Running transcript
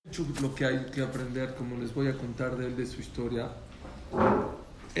Mucho lo que hay que aprender, como les voy a contar de él, de su historia.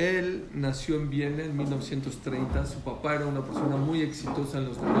 Él nació en Viena en 1930. Su papá era una persona muy exitosa en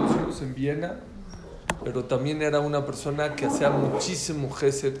los negocios en Viena, pero también era una persona que hacía muchísimo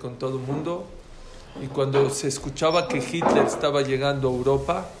gesed con todo el mundo. Y cuando se escuchaba que Hitler estaba llegando a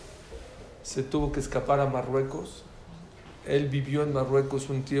Europa, se tuvo que escapar a Marruecos. Él vivió en Marruecos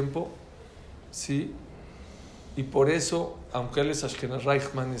un tiempo, ¿sí? Y por eso, aunque él es Ashkenaz,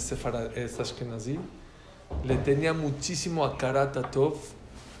 Reichman es Ashkenazí, le tenía muchísimo akarat hatov,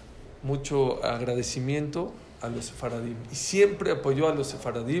 mucho agradecimiento a los sefaradim. Y siempre apoyó a los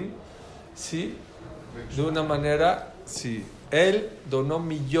sefaradim, ¿sí? De una manera, sí. Él donó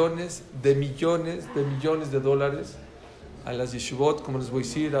millones de dólares a las yeshivot, como les voy a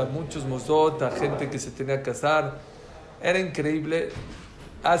decir, a muchos mosdot, a gente que se tenía que casar. Era increíble.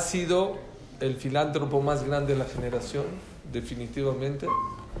 Ha sido el filántropo más grande de la generación, definitivamente.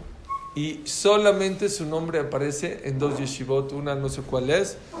 Y solamente su nombre aparece en dos yeshivot, una no sé cuál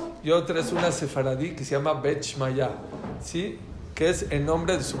es, y otra es una sefaradí que se llama Bet Shmaya, ¿sí? Que es el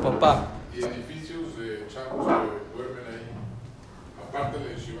nombre de su papá. Y edificios de chavos que duermen ahí. Aparte de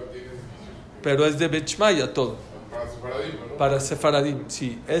la yeshiva tiene edificios. Pero es de Bet Shmaya todo. Para sefaradim, ¿no? Para sefaradim,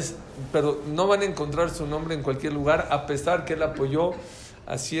 sí. Pero no van a encontrar su nombre en cualquier lugar, a pesar que él apoyó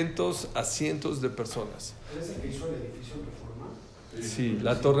a cientos de personas. ¿Es el que hizo el edificio Reforma? Sí,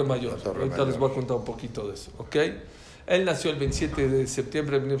 la Torre Mayor. Ahorita les voy a contar un poquito de eso, ¿ok? Él nació el 27 de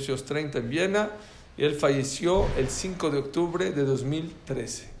septiembre de 1930 en Viena y él falleció el 5 de octubre de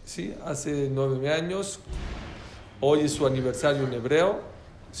 2013, ¿sí? Hace 9 años. Hoy es su aniversario en hebreo,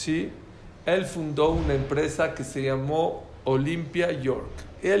 ¿sí? Él fundó una empresa que se llamó Olympia York.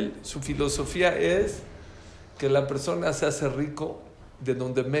 Su filosofía es que la persona se hace rico de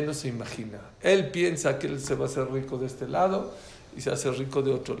donde menos se imagina. Él piensa que él se va a hacer rico de este lado y se hace rico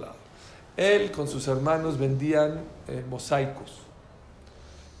de otro lado. Él con sus hermanos vendían mosaicos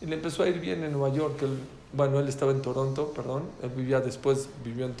y le empezó a ir bien en Nueva York. Él estaba en Toronto, él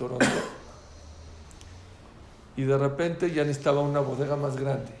vivió en Toronto y de repente ya necesitaba una bodega más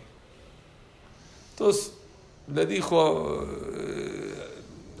grande. Entonces le dijo,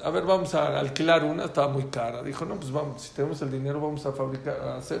 a ver, vamos a alquilar una. Estaba muy cara. Dijo, no, pues vamos, si tenemos el dinero vamos a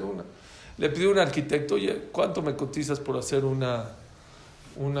hacer una. Le pidió a un arquitecto, oye, ¿cuánto me cotizas por hacer una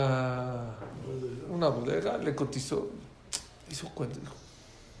bodega? Le cotizó, hizo cuenta, dijo,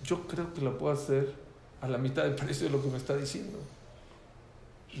 yo creo que la puedo hacer a la mitad del precio de lo que me está diciendo.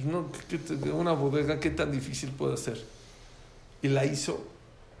 No, una bodega, ¿qué tan difícil puede hacer? Y la hizo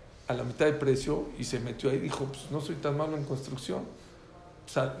a la mitad del precio y se metió ahí y dijo, pues no soy tan malo en construcción. O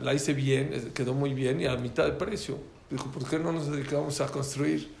sea, la hice bien, quedó muy bien y a la mitad del precio. Dijo, ¿por qué no nos dedicamos a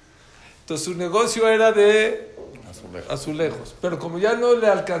construir? Entonces su negocio era de azulejos. Pero como ya no le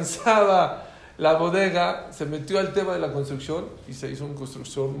alcanzaba la bodega, se metió al tema de la construcción y se hizo una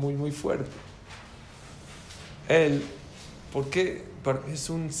construcción muy, muy fuerte. Él, ¿por qué? Es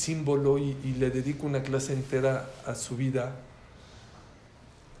un símbolo y le dedico una clase entera a su vida.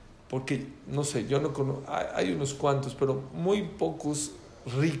 Porque, no sé, yo no conozco, hay unos cuantos, pero muy pocos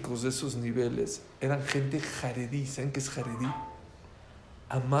ricos de esos niveles eran gente jaredí. ¿Saben qué es jaredí?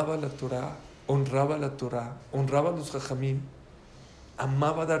 Amaba la Torah, honraba la Torah, honraba a los jajamín,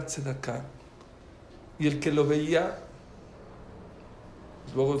 amaba dar tzedakah. Y el que lo veía,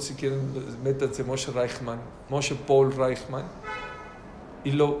 luego si quieren, métanse Moshe Paul Reichman,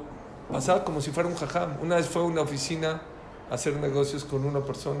 y lo pasaba como si fuera un jajam. Una vez fue a una oficina a hacer negocios con una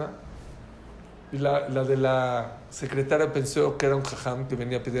persona y la de la secretaria pensó que era un jajam que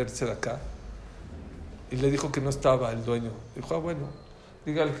venía a pedirse de acá y le dijo que no estaba el dueño. Dijo, bueno,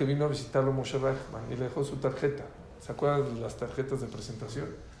 dígale que vino a visitarlo Moshe Reichman, y le dejó su tarjeta. ¿Se acuerdan de las tarjetas de presentación?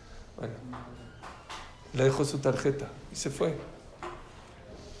 Bueno, le dejó su tarjeta y se fue.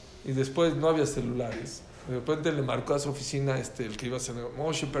 Y después no había celulares. De repente le marcó a su oficina el que iba a hacer,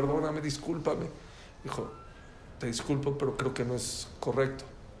 Moshe, perdóname, discúlpame. Dijo, te disculpo, pero creo que no es correcto.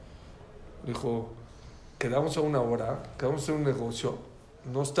 Dijo, quedamos a una hora, quedamos en un negocio,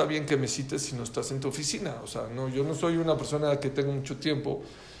 no está bien que me cites si no estás en tu oficina. O sea, no, yo no soy una persona que tenga mucho tiempo.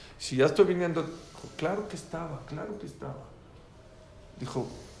 Si ya estoy viniendo, dijo, claro que estaba. Dijo,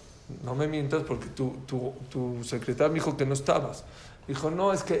 no me mientas porque tu secretaria me dijo que no estabas. Dijo,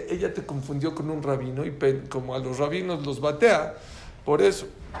 no, es que ella te confundió con un rabino y como a los rabinos los batea, por eso.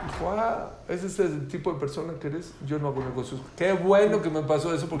 Dijo, ese es el tipo de persona que eres. Yo no hago negocios. Qué bueno que me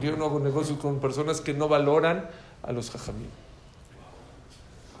pasó eso, porque yo no hago negocios con personas que no valoran a los jajamín.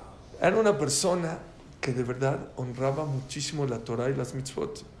 Era una persona que de verdad honraba muchísimo la Torah y las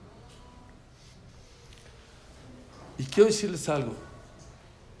mitzvot. Y quiero decirles algo.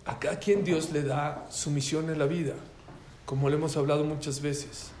 cada quien Dios le da su misión en la vida, como le hemos hablado muchas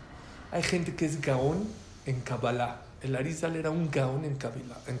veces. Hay gente que es gaón en Kabbalah. El Arizal era un gaón en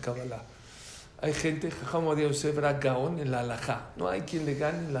Kabbalah. Hay gente, Jajam Ovadia Yosef era gaón en la halajá. No hay quien le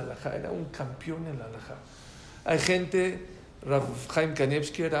gane en la halajá, era un campeón en la halajá. Hay gente, Rav Chaim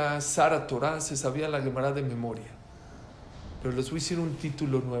Kanevsky era Sara Torah, se sabía la Gemara de memoria. Pero les voy a decir un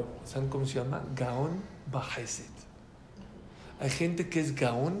título nuevo. ¿Saben cómo se llama? Gaón Bajeset. Hay gente que es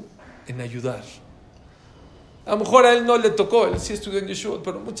gaón en ayudar. A lo mejor a él no le tocó, él sí estudió en Yeshua,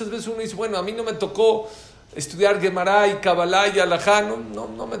 pero muchas veces uno dice, bueno, a mí no me tocó estudiar Gemara y Kabbalah y Alajá,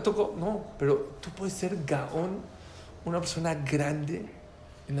 no me tocó. No, pero tú puedes ser gaón, una persona grande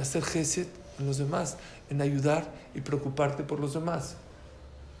en hacer gesed en los demás, en ayudar y preocuparte por los demás.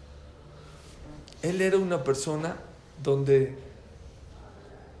 Él era una persona donde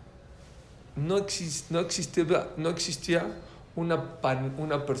no existía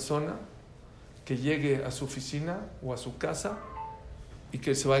una persona que llegue a su oficina o a su casa y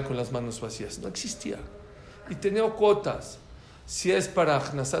que se vaya con las manos vacías. No existía. Y tenía cuotas. Si es para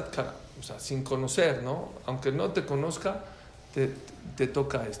Hnasat Kara, o sea, sin conocer, ¿no? Aunque no te conozca, te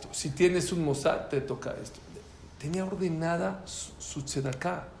toca esto. Si tienes un Mossad, te toca esto. Tenía ordenada su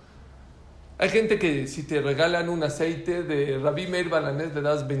tzedaká. Hay gente que si te regalan un aceite de Rabbi Meir Balanés, le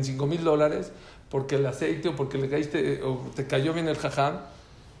das $25,000 porque el aceite o porque le caíste o te cayó bien el jajam.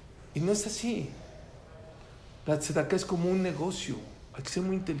 Y no es así. La tzedaká es como un negocio. Hay que ser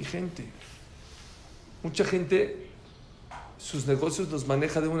muy inteligente. Mucha gente sus negocios los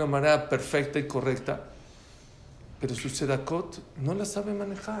maneja de una manera perfecta y correcta, pero su tzedakot no la sabe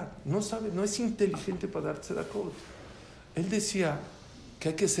manejar, no es inteligente para dar tzedakot. Él decía que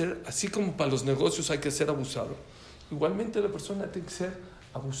hay que ser, así como para los negocios hay que ser abusado, igualmente la persona tiene que ser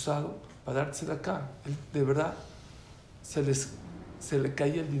abusado para dar tzedaká. Él, de verdad, se le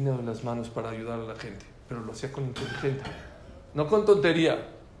caía el dinero en las manos para ayudar a la gente, pero lo hacía con inteligencia, no con tontería.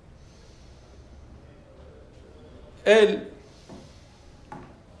 Él,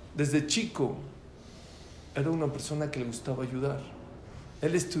 desde chico, era una persona que le gustaba ayudar.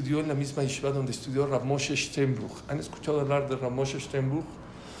 Él estudió en la misma yeshiva donde estudió Rav Moshe Steinbruch. ¿Han escuchado hablar de Rav Moshe Steinbruch?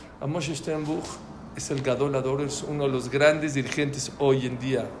 Rav Moshe Steinbruch es el Gadol Ador, es uno de los grandes dirigentes hoy en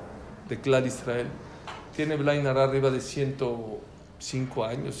día de Klal Israel. Tiene Blain Ara arriba de 105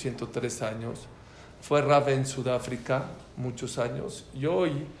 años, 103 años. Fue Rav en Sudáfrica muchos años y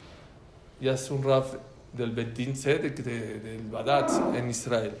hoy ya es un Rav del Bet Din Tzedek del Badatz en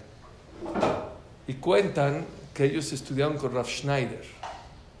Israel. Y cuentan que ellos estudiaron con Rav Schneider.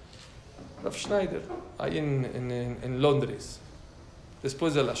 Rav Schneider, ahí en Londres,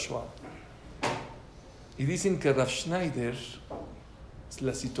 después de la Shoah. Y dicen que Rav Schneider,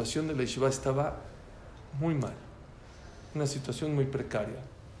 la situación de la yeshiva estaba muy mal, una situación muy precaria.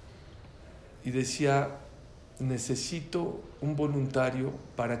 Y decía, necesito un voluntario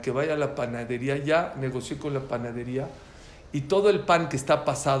para que vaya a la panadería. Ya negocié con la panadería y todo el pan que está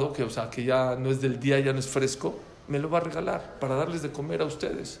pasado, que ya no es del día, ya no es fresco, me lo va a regalar para darles de comer a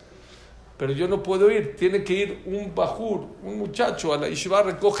ustedes. Pero yo no puedo ir, tiene que ir un bajur, un muchacho a la yeshiva a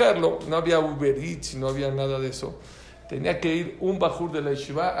recogerlo. No había Uber Eats, no había nada de eso. Tenía que ir un bajur de la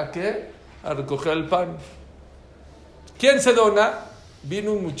yeshiva ¿a qué? A recoger el pan. ¿Quién se dona?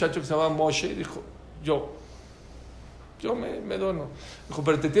 Vino un muchacho que se llama Moshe y dijo, yo me dono. Dijo,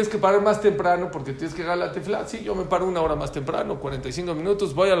 pero te tienes que parar más temprano porque tienes que llegar a la tefilá. Sí, yo me paro una hora más temprano, 45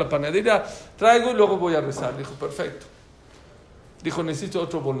 minutos, voy a la panadería, traigo y luego voy a rezar. Dijo, perfecto. Dijo, necesito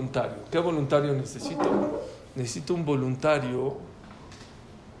otro voluntario. ¿Qué voluntario necesito? Necesito un voluntario,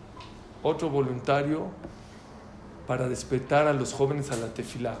 otro voluntario para despertar a los jóvenes a la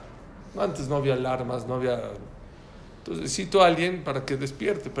tefilá. Antes no había alarmas, no había... Entonces necesito a alguien para que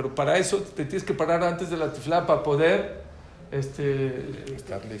despierte, pero para eso te tienes que parar antes de la tefilá para poder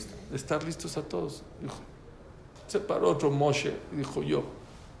estar listos a todos. Dijo, se paró otro Moshe y dijo, yo,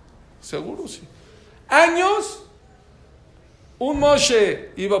 seguro sí. Años, un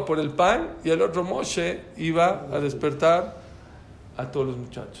Moshe iba por el pan y el otro Moshe iba a despertar a todos los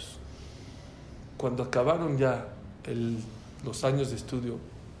muchachos. Cuando acabaron ya los años de estudio,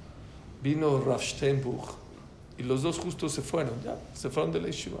 vino Rav Steinbruch y los dos justos se fueron de la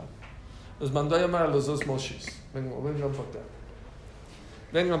yeshiva. Nos mandó a llamar a los dos Moshes.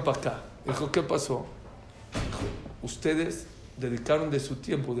 Vengan para acá. Dijo, ¿qué pasó? Dijo, ustedes dedicaron de su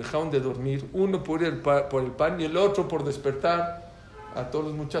tiempo, dejaron de dormir, uno por el pan y el otro por despertar a todos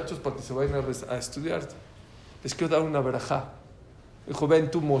los muchachos para que se vayan a estudiar. Les quiero dar una verajá. Dijo, ven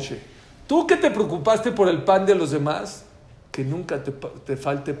tú, Moshe. Tú que te preocupaste por el pan de los demás, que nunca te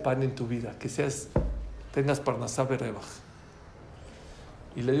falte pan en tu vida, que tengas parnasá berevaj.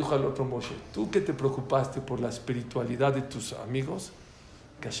 Y le dijo al otro Moshe, tú que te preocupaste por la espiritualidad de tus amigos,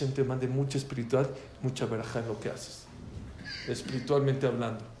 que Hashem te mande mucha espiritualidad, mucha verajá en lo que haces, espiritualmente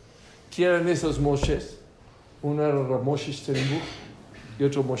hablando. ¿Quién eran esos Moshes? Uno era Moshe Sternbuch y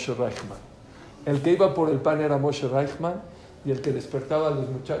otro Moshe Reichman. El que iba por el pan era Moshe Reichman y el que despertaba a los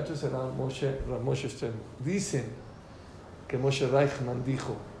muchachos era Moshe Sternbuch. Dicen que Moshe Reichman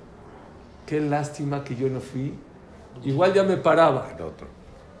dijo, qué lástima que yo no fui, igual ya me paraba.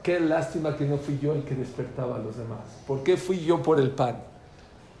 Qué lástima que no fui yo el que despertaba a los demás. ¿Por qué fui yo por el pan?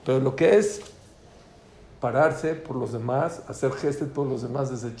 Pero lo que es pararse por los demás, hacer gestos por los demás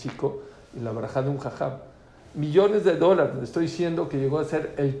desde chico, y la barajá de un jajam. Millones de dólares, le estoy diciendo que llegó a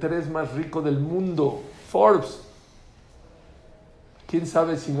ser el 3 más rico del mundo, Forbes. ¿Quién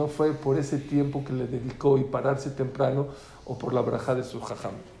sabe si no fue por ese tiempo que le dedicó y pararse temprano o por la barajá de su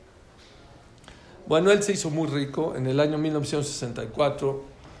jajam? Bueno, él se hizo muy rico. En el año 1964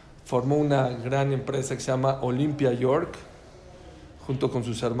 formó una gran empresa que se llama Olympia York, junto con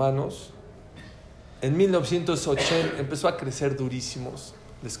sus hermanos. En 1980 empezó a crecer durísimos.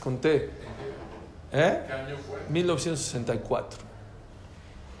 Les conté. ¿Qué año fue? 1964.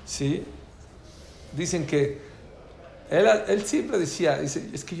 ¿Sí? Dicen que él siempre decía, dice,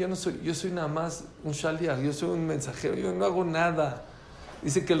 es que yo soy nada más un shaliach, yo soy un mensajero, yo no hago nada.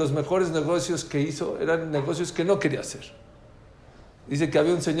 Dice que los mejores negocios que hizo eran negocios que no quería hacer. Dice que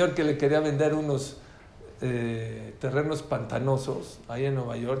había un señor que le quería vender unos terrenos pantanosos ahí en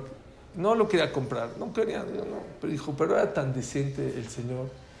Nueva York. No lo quería comprar, no quería, no. Pero dijo, pero era tan decente el señor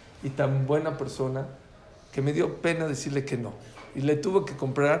y tan buena persona que me dio pena decirle que no. Y le tuvo que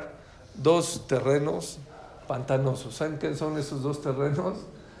comprar 2 terrenos pantanosos. ¿Saben qué son esos 2 terrenos?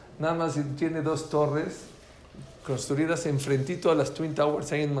 Nada más tiene 2 torres construidas enfrentito a las Twin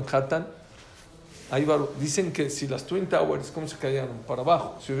Towers ahí en Manhattan. Ahí dicen que si las Twin Towers, ¿cómo se cayeron? Para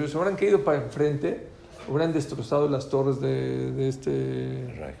abajo. Si se hubieran caído para enfrente, hubieran destrozado las torres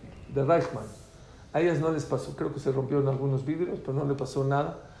de Reichman. A ellas no les pasó, creo que se rompieron algunos vidrios, pero no le pasó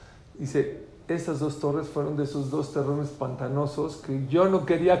nada. Dice, esas 2 torres fueron de esos 2 terrenos pantanosos que yo no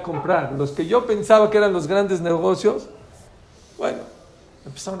quería comprar. Los que yo pensaba que eran los grandes negocios, bueno,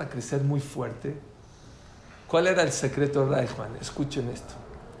 empezaron a crecer muy fuerte. ¿Cuál era el secreto de Reichman? Escuchen esto.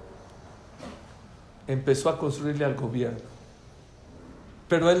 Empezó a construirle al gobierno.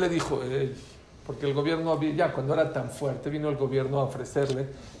 Pero él le dijo, porque el gobierno había, ya cuando era tan fuerte, vino el gobierno a ofrecerle.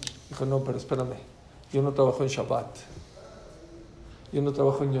 Dijo, no, pero espérame, yo no trabajo en Shabbat, yo no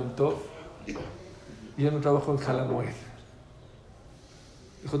trabajo en Yom Tov, yo no trabajo en Halamoed.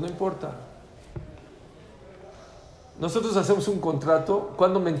 Dijo, no importa. Nosotros hacemos un contrato,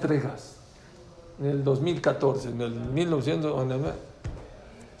 ¿cuándo me entregas? En el 2014, en el 1900,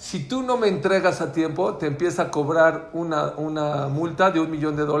 si tú no me entregas a tiempo, te empieza a cobrar una multa de $1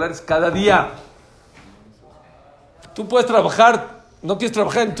 millón cada día. Tú puedes trabajar, no quieres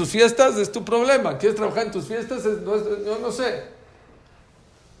trabajar en tus fiestas, es tu problema. ¿Quieres trabajar en tus fiestas? No sé.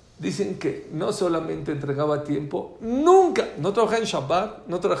 Dicen que no solamente entregaba a tiempo, nunca, no trabajaba en Shabbat,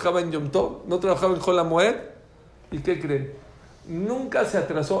 no trabajaba en Yom Tov, no trabajaba en Hol HaMoed. ¿Y qué creen? Nunca se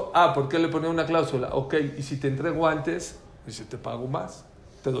atrasó. ¿Por qué le ponía una cláusula? Ok, y si te entrego antes, dice, te pago más.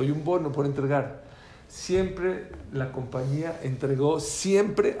 Te doy un bono por entregar. Siempre la compañía entregó,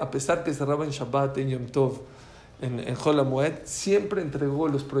 siempre, a pesar que cerraba en Shabbat, en Yom Tov, en Hol HaMoed, siempre entregó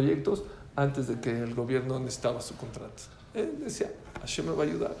los proyectos antes de que el gobierno necesitaba su contrato. Él decía, Hashem me va a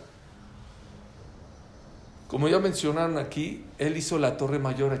ayudar. Como ya mencionaron aquí, él hizo la Torre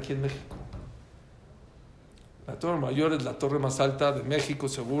Mayor aquí en México. La Torre Mayor es la torre más alta de México,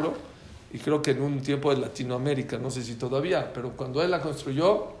 seguro, y creo que en un tiempo de Latinoamérica, no sé si todavía, pero cuando él la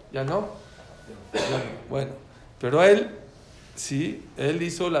construyó, ya no. Bueno, pero él, sí, él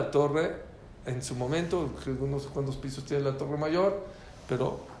hizo la torre en su momento, no sé cuántos pisos tiene la Torre Mayor,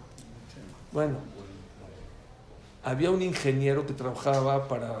 pero bueno, había un ingeniero que trabajaba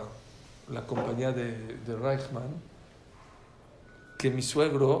para la compañía de Reichman, que mi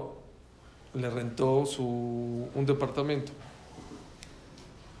suegro le rentó un departamento.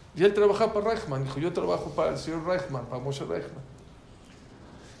 Y él trabajaba para Reichman. Dijo, yo trabajo para el señor Reichman, para Moshe Reichman.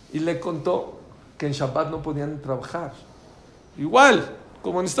 Y le contó que en Shabbat no podían trabajar. Igual,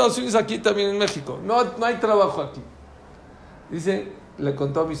 como en Estados Unidos, aquí también en México. No hay trabajo aquí. Dice, le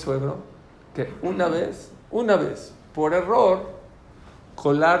contó a mi suegro que una vez, por error,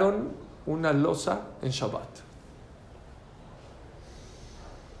 colaron una losa en Shabbat.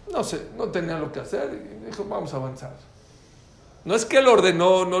 No sé, no tenía lo que hacer y dijo, vamos a avanzar. No es que él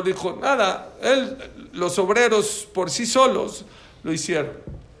ordenó, no dijo nada. Los obreros por sí solos lo hicieron.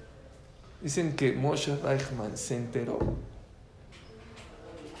 Dicen que Moshe Reichman se enteró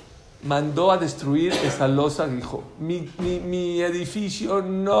mandó a destruir esa losa. Dijo, mi edificio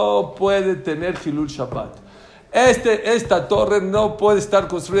no puede tener Hilul Shabbat. Esta torre no puede estar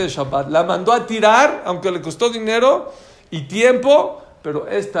construida en Shabbat. La mandó a tirar, aunque le costó dinero y tiempo, pero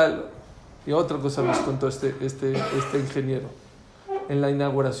esta... Y otra cosa nos contó este ingeniero. En la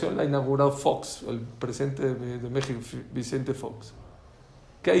inauguración la inauguró Fox, el presidente de México, Vicente Fox.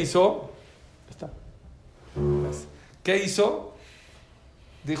 ¿Qué hizo? ¿Qué hizo?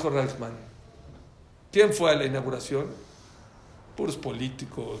 Dijo Reichman. ¿Quién fue a la inauguración? Puros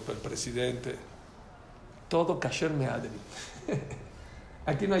políticos, el presidente. Todo kasher meadri.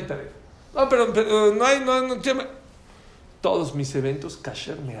 Aquí no hay tarea. No, pero no hay... Todos mis eventos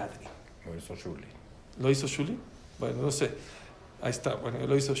kasher meadri. Lo hizo Shuli. ¿Lo hizo Shuli? Bueno, no sé. Ahí está, bueno,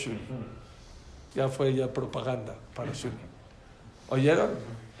 lo hizo Shuli. Ya fue propaganda para Shuli. ¿Oyeron?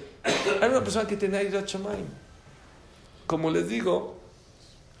 Hay una persona que tenía Yirat Shamayim. Como les digo,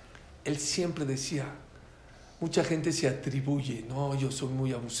 él siempre decía, mucha gente se atribuye, no, yo soy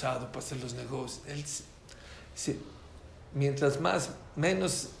muy abusado para hacer los negocios. Él mientras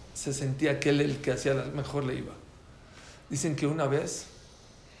menos se sentía que él el que hacía, mejor le iba. Dicen que una vez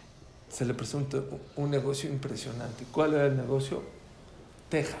se le presentó un negocio impresionante. ¿Cuál era el negocio?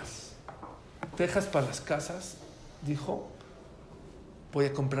 Tejas. Tejas para las casas. Dijo, voy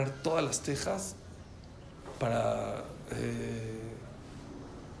a comprar todas las tejas para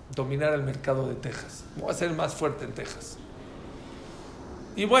dominar el mercado de tejas. Voy a ser más fuerte en Texas.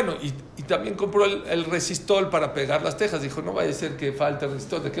 Y bueno, y también compró el resistol para pegar las tejas. Dijo, no vaya a ser que falte el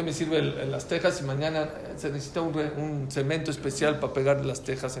resistol. ¿De qué me sirve las tejas si mañana se necesita un cemento especial para pegar las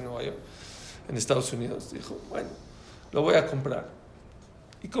tejas en Nueva York, en Estados Unidos? Dijo, bueno, lo voy a comprar.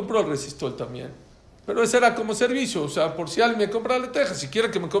 Y compró el resistol también. Pero ese era como servicio. O sea, por si alguien me compra la teja, si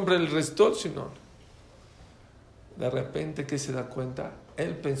quiere que me compre el resistol, si no. De repente, ¿qué se da cuenta?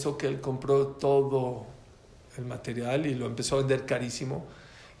 Él pensó que él compró todo el material y lo empezó a vender carísimo.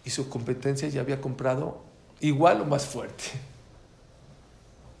 Y su competencia ya había comprado igual o más fuerte.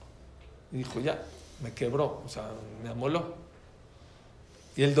 Y dijo, ya, me quebró, o sea, me amoló.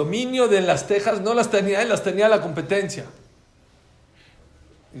 Y el dominio de las tejas no las tenía él, las tenía la competencia.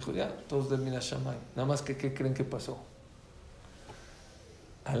 Dijo, ya, todos de Minas Shammai. Nada más que, ¿qué creen que pasó?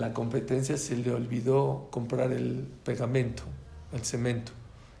 A la competencia se le olvidó comprar el pegamento, el cemento.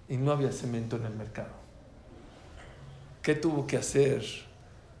 Y no había cemento en el mercado. ¿Qué tuvo que hacer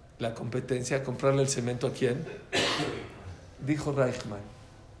la competencia? ¿Comprarle el cemento a quién? Dijo Reichman,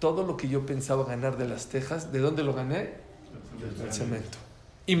 todo lo que yo pensaba ganar de las tejas, ¿de dónde lo gané? Del cemento.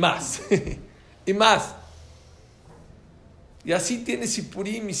 Y más. Y más. Y así tiene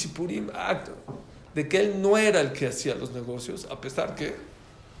Sipurim y Sipurim acto de que él no era el que hacía los negocios, a pesar que...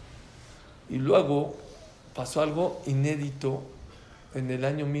 Y luego pasó algo inédito en el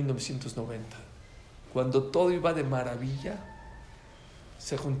año 1990. Cuando todo iba de maravilla,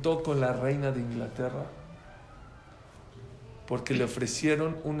 se juntó con la reina de Inglaterra porque le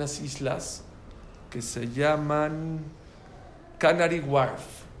ofrecieron unas islas que se llaman Canary Wharf.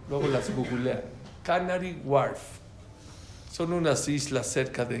 Luego las googlean. Canary Wharf. Son unas islas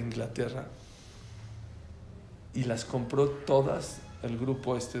cerca de Inglaterra. Y las compró todas el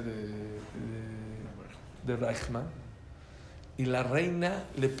grupo de Reichman. Y la reina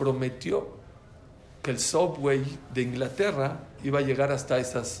le prometió que el subway de Inglaterra iba a llegar hasta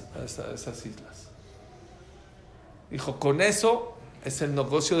esas islas. Dijo, con eso es el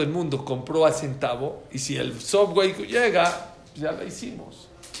negocio del mundo. Compró a centavo y si el subway llega, ya lo hicimos.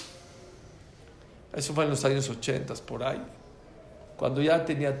 Eso fue en los años 80, por ahí. Cuando ya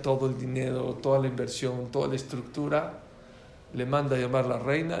tenía todo el dinero, toda la inversión, toda la estructura, le manda a llamar a la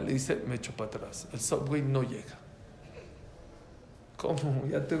reina, le dice, me echo para atrás. El subway no llega. ¿Cómo?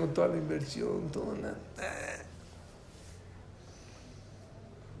 Ya tengo toda la inversión, todo nada.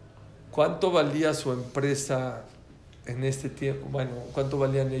 ¿Cuánto valía su empresa en este tiempo? Bueno, ¿cuánto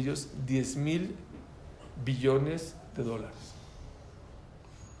valían ellos? 10,000 billones de dólares.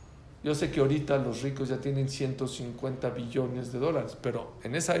 Yo sé que ahorita los ricos ya tienen 150 billones de dólares, pero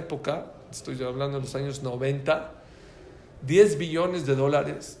en esa época, estoy hablando de los años 90, 10 billones de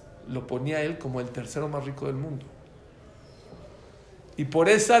dólares lo ponía él como el tercero más rico del mundo. Y por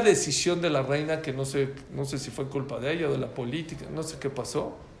esa decisión de la reina, que no sé si fue culpa de ella o de la política, no sé qué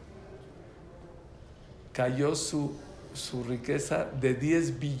pasó, cayó su riqueza de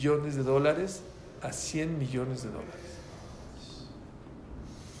 10 billones de dólares a 100 millones de dólares.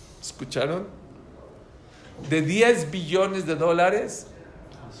 ¿Escucharon? De 10 billones de dólares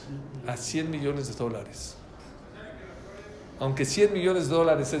a 100 millones de dólares. Aunque 100 millones de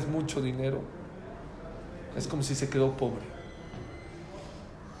dólares es mucho dinero, es como si se quedó pobre.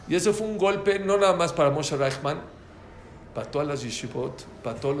 Y eso fue un golpe no nada más para Moshe Reichman, para todas las yeshivot,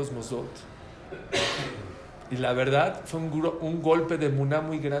 para todos los mosot. Y la verdad fue un golpe de emuná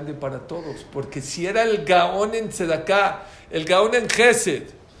muy grande para todos, porque si era el gaón en Tzedaká, el gaón en Gesed,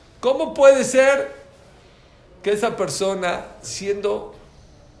 ¿cómo puede ser que esa persona, siendo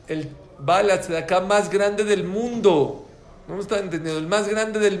el Baal Tzedaká más grande del mundo, no me están entendiendo, el más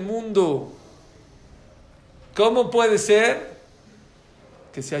grande del mundo, cómo puede ser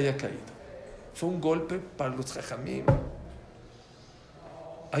que se haya caído? Fue un golpe para los jajamim.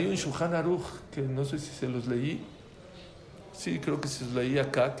 Hay un Shulchan Aruch, que no sé si se los leí, sí, creo que se los leí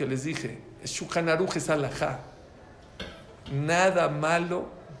acá, que les dije, Shulchan Aruch es alajá, nada malo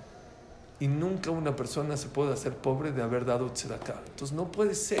y nunca una persona se puede hacer pobre de haber dado tzedaká. Entonces no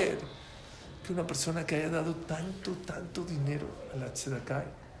puede ser que una persona que haya dado tanto dinero a la tzedaká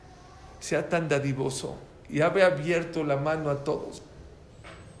sea tan dadivoso y haya abierto la mano a todos,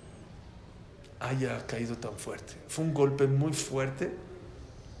 haya caído tan fuerte. Fue un golpe muy fuerte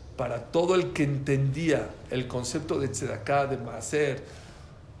para todo el que entendía el concepto de tzedaká, de maaser.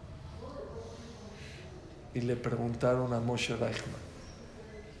 Y le preguntaron a Moshe Reichman,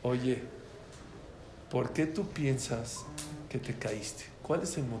 oye, ¿por qué tú piensas que te caíste? ¿Cuál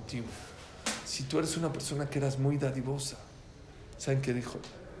es el motivo? Si tú eres una persona que eras muy dadivosa. ¿Saben qué dijo?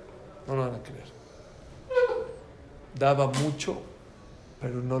 No lo van a creer. Daba mucho,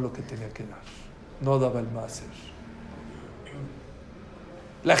 pero no lo que tenía que dar. No daba el maaser.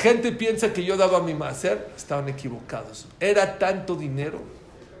 La gente piensa que yo daba mi maaser, estaban equivocados. Era tanto dinero,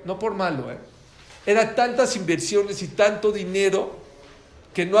 no por malo, era tantas inversiones y tanto dinero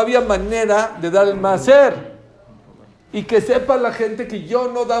que no había manera de dar el maaser. Y que sepa la gente que yo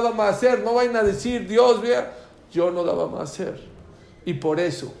no daba maaser, no vayan a decir, Dios, vea, yo no daba maaser. Y por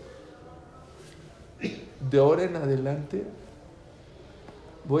eso, de ahora en adelante,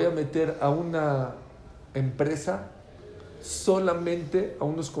 voy a meter a una empresa solamente a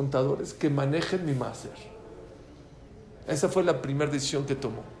unos contadores que manejen mi maaser. Esa fue la primera decisión que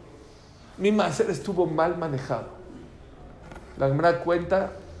tomó. Mi maaser estuvo mal manejado. La Gemara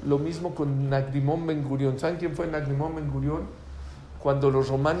cuenta lo mismo con Nagdimón Ben Gurión. ¿Saben quién fue Nagdimón Ben Gurión? Cuando los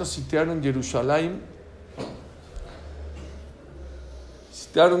romanos sitiaron Jerusalén,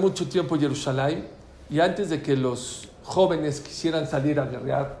 sitiaron mucho tiempo Jerusalén, y antes de que los jóvenes quisieran salir a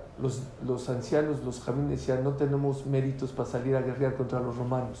guerrear, los ancianos, los jamines decían, no tenemos méritos para salir a guerrear contra los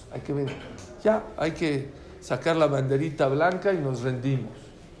romanos. Hay que ver, ya, hay que sacar la banderita blanca y nos rendimos.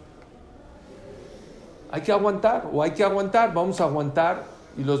 Hay que aguantar, vamos a aguantar,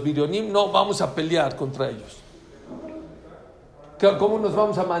 y los birionim no, vamos a pelear contra ellos. ¿Cómo nos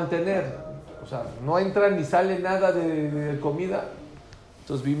vamos a mantener? O sea, no entra ni sale nada de comida.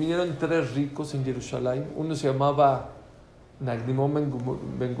 Entonces vinieron 3 ricos en Jerusalén. Uno se llamaba Nagdimón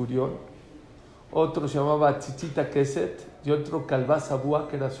Ben Gurión, otro se llamaba Tzitzita Keset y otro Calvá Sabúa,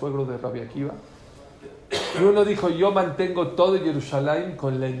 que era suegro de Rabbi Akiva. Y uno dijo, yo mantengo todo Jerusalén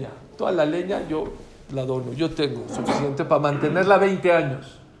con leña. Toda la leña yo la dono, yo tengo suficiente para mantenerla 20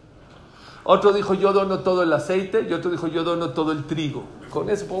 años. Otro dijo, yo dono todo el aceite, y otro dijo, yo dono todo el trigo.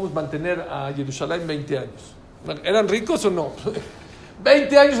 Con eso podemos mantener a Jerusalén 20 años. ¿Eran ricos o no?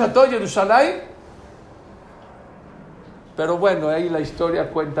 20 años a todo Jerusalén. Pero bueno, ahí la historia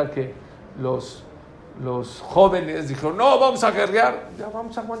cuenta que los jóvenes dijeron, no, vamos a guerrear, ya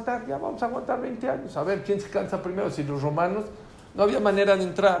vamos a aguantar 20 años. A ver, ¿quién se cansa primero? Si los romanos, no había manera de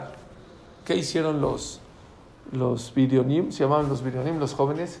entrar. ¿Qué hicieron los birionim? Se llamaban los birionim, los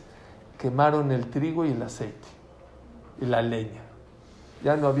jóvenes. Quemaron el trigo y el aceite y la leña.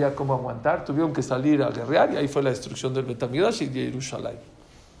 Ya no había cómo aguantar, tuvieron que salir a guerrear, y ahí fue la destrucción del Bet Hamikdash y de Jerusalén.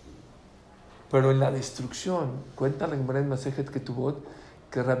 Pero en la destrucción, cuenta la Gemara en Masejet Ketubot,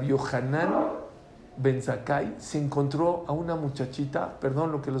 que Rabbi Yohanan Ben Zakkai se encontró a una muchachita,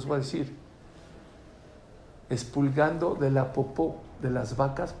 perdón lo que les voy a decir, expulgando de la popó de las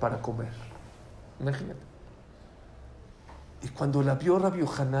vacas para comer. Imagínate. Y cuando la vio Rabbi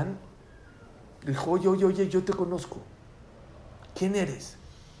Yohanan, dijo, oye, yo te conozco. ¿Quién eres?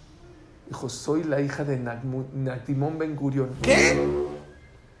 Dijo, soy la hija de Nagdimón Ben Gurión. ¿Qué?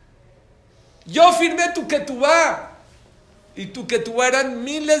 Yo firmé tu ketubá. Y tu ketubá eran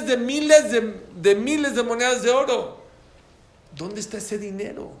miles de monedas de oro. ¿Dónde está ese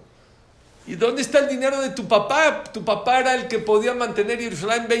dinero? ¿Y dónde está el dinero de tu papá? Tu papá era el que podía mantener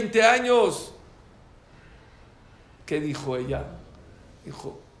Jerusalén 20 años. ¿Qué dijo ella?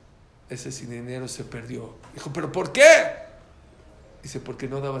 Dijo, ese dinero se perdió. Dijo, ¿pero por qué? Dice, porque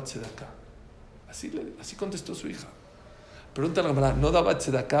no daba tzedaká. Así contestó su hija. Pregunta la Gemara, ¿no daba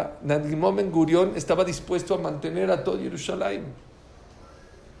tzedaká? Nagdimón Ben Gurión estaba dispuesto a mantener a todo Jerusalén.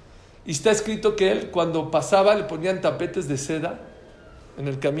 Y está escrito que él, cuando pasaba, le ponían tapetes de seda en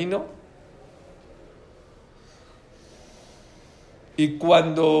el camino. Y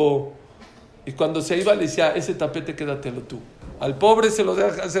cuando se iba, le decía, ese tapete quédatelo tú. Al pobre se lo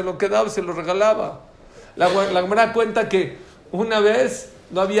quedaba, se lo regalaba. La Gemara cuenta que una vez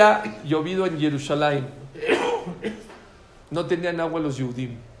no había llovido en Jerusalén. No tenían agua los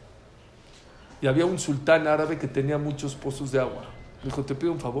Yehudim. Y había un sultán árabe que tenía muchos pozos de agua. Le dijo, te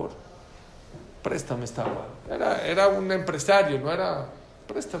pido un favor, préstame esta agua. Era un empresario, no era,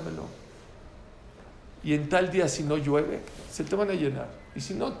 préstamelo. Y en tal día, si no llueve, se te van a llenar. Y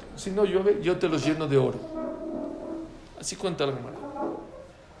si no llueve, yo te los lleno de oro. Así cuenta la Gemara.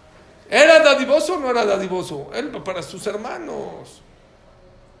 ¿Era dadivoso o no era dadivoso? Él para sus hermanos.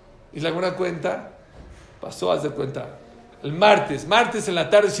 Y la Gemara cuenta, pasó, haz de cuenta, el martes en la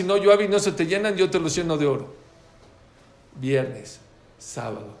tarde, si no llueve y no se te llenan, yo te los lleno de oro. Viernes,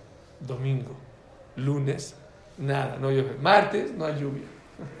 sábado, domingo, lunes, nada, no llueve. Martes, no hay lluvia.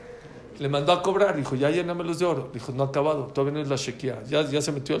 Le mandó a cobrar, dijo, ya llénamelos de oro. Dijo, no ha acabado, todavía no es la shequía. ¿Ya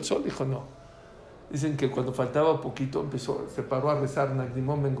se metió el sol? Dijo, no. Dicen que cuando faltaba poquito, se paró a rezar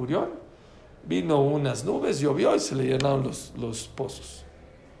Nagdimón Ben Gurión, vino unas nubes, llovió y se le llenaron los pozos.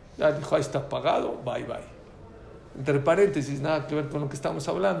 Ya dijo, ahí está apagado, bye bye. Entre paréntesis, nada que ver con lo que estamos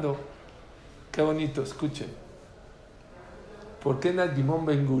hablando. Qué bonito, escuchen. ¿Por qué Nagdimón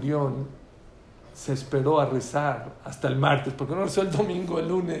Ben Gurión se esperó a rezar hasta el martes? ¿Por qué no rezó el domingo, el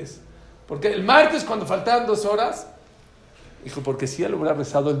lunes? Porque el martes, cuando faltaban 2 horas, dijo, porque si él hubiera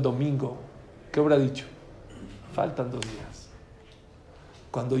rezado el domingo, ¿qué hubiera dicho? Faltan 2 días.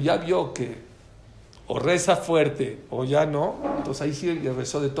 Cuando ya vio que o reza fuerte o ya no, entonces ahí sí le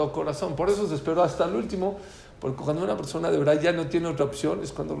rezó de todo corazón. Por eso se esperó hasta el último, porque cuando una persona de verdad ya no tiene otra opción,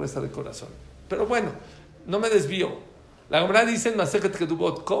 es cuando reza de corazón. Pero bueno, no me desvío. La Gemara dice en Masejet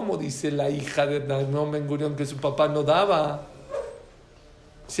Ketubot, ¿cómo dice la hija de Nagdimón Ben Gurión que su papá no daba?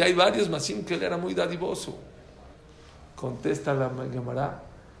 Si hay varios masim que él era muy dadivoso. Contesta la Gemara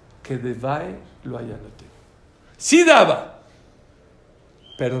que Devae lo hayanote. Sí daba,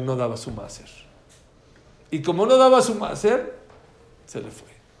 pero no daba su máser. Y como no daba su máser, se le fue.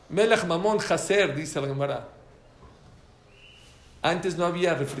 Melech Mamón Haser, dice la Gemara. Antes no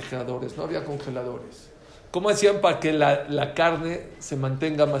había refrigeradores, no había congeladores. ¿Cómo hacían para que la carne se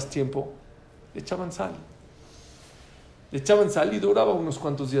mantenga más tiempo? Le echaban sal. Le echaban sal y duraba unos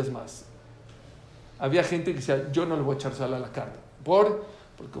cuantos días más. Había gente que decía, yo no le voy a echar sal a la carne.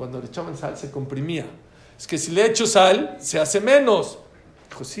 Porque cuando le echaban sal se comprimía. Es que si le echo sal, se hace menos.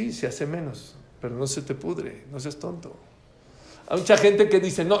 Dijo, sí, se hace menos, pero no se te pudre, no seas tonto. Hay mucha gente que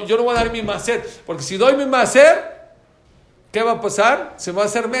dice, no, yo no voy a dar mi maser, porque si doy mi maser, ¿qué va a pasar? Se va a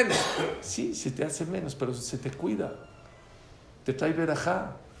hacer menos. Sí, se te hace menos, pero se te cuida. Te trae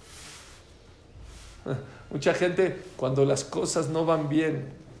verajá. Mucha gente, cuando las cosas no van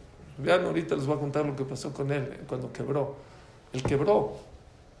bien, vean, ahorita les voy a contar lo que pasó con él cuando quebró. Él quebró.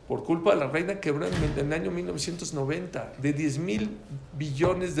 Por culpa de la reina quebró en el año 1990. De 10,000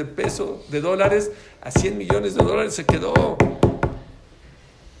 billones de pesos, de dólares, a 100 millones de dólares se quedó.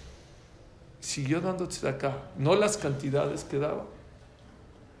 Siguió dando tzedakah, no las cantidades que daba,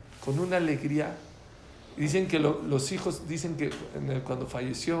 con una alegría. Dicen que los hijos, dicen que cuando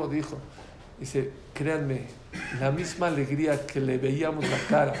falleció, dice, créanme, la misma alegría que le veíamos la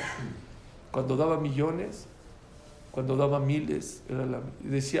cara cuando daba millones, cuando daba miles, y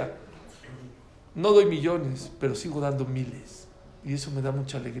decía, no doy millones, pero sigo dando miles, y eso me da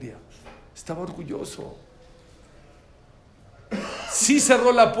mucha alegría. Estaba orgulloso. Sí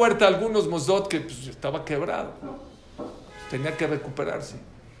cerró la puerta a algunos mosdot que estaba quebrado, tenía que recuperarse,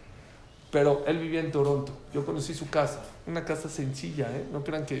 pero él vivía en Toronto. Yo conocí su casa, una casa sencilla, no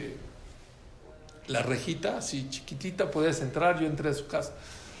crean que la rejita así chiquitita, podías entrar. Yo entré a su casa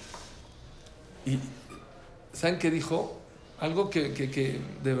y ¿saben qué dijo? Algo que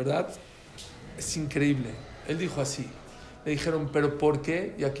de verdad es increíble. Él dijo así, le dijeron, ¿pero por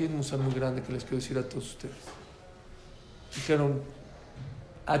qué? Y aquí hay un musar muy grande que les quiero decir a todos ustedes. Dijeron,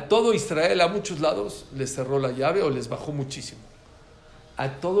 a todo Israel, a muchos lados, les cerró la llave o les bajó muchísimo. A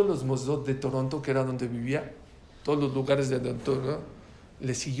todos los mosdot de Toronto, que era donde vivía, todos los lugares de Toronto, ¿no?,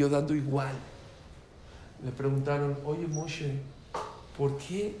 les siguió dando igual. Le preguntaron, oye Moshe, ¿por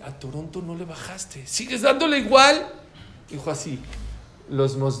qué a Toronto no le bajaste? ¿Sigues dándole igual? Dijo así,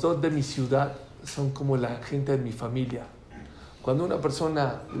 los mosdot de mi ciudad son como la gente de mi familia. Cuando a una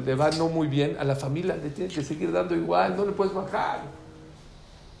persona le va no muy bien, a la familia le tiene que seguir dando igual, no le puedes bajar.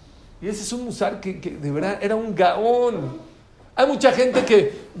 Y ese es un musar que de verdad era un gaón. Hay mucha gente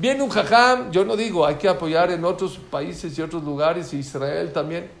que viene un jajam, yo no digo, hay que apoyar en otros países y otros lugares, y Israel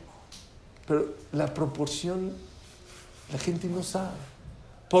también. pero la proporción, la gente no sabe.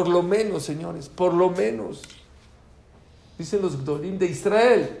 Por lo menos, señores, por lo menos, dicen los Gdolim de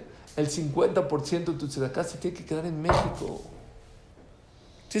Israel, el 50% de tu tzedakah se tiene que quedar en México.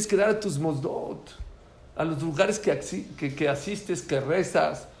 Tienes que dar a tus mosdot, a los lugares que asistes, que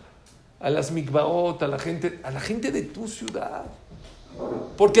rezas, a las mikvaot, a la gente de tu ciudad.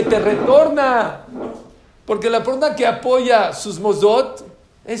 Porque te retorna. Porque la persona que apoya sus mosdot,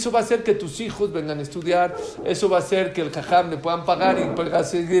 eso va a hacer que tus hijos vengan a estudiar, eso va a hacer que el jajam le puedan pagar y pueda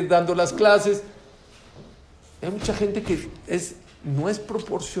seguir dando las clases. Hay mucha gente que no es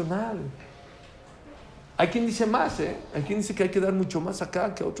proporcional. Hay quien dice más, hay quien dice que hay que dar mucho más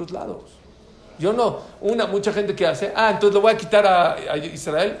acá que a otros lados. Yo no, mucha gente que hace, entonces lo voy a quitar a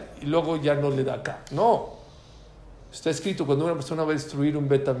Israel y luego ya no le da acá. No. Está escrito, cuando una persona va a destruir un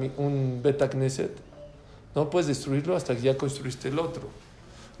Beta Knesset, no puedes destruirlo hasta que ya construiste el otro.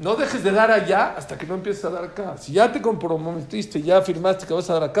 No dejes de dar allá hasta que no empieces a dar acá. Si ya te comprometiste, ya firmaste que vas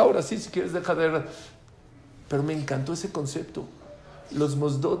a dar acá, ahora sí, si quieres deja de dar. Pero me encantó ese concepto. Los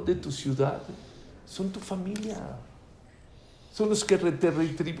mosdot de tu ciudad son tu familia. Son los que te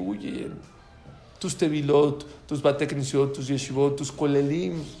retribuyen. Tus tevilot, tus bateknisiot, tus yeshivot, tus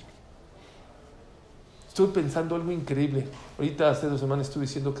kolelim. Estoy pensando algo increíble. Ahorita hace 2 semanas estuve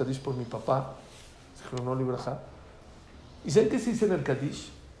diciendo Kadish por mi papá. Zichronu libraja. ¿Y saben qué se dice en el Kadish?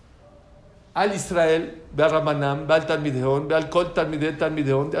 Al Israel, ve al Ramanam, ve al Talmideón, ve al Kol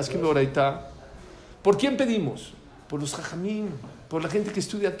Talmideón, de Askim Loraita. ¿Por quién pedimos? Por los Jajamim, por la gente que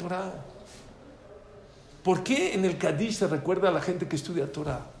estudia Torah. ¿Por qué en el Kadish se recuerda a la gente que estudia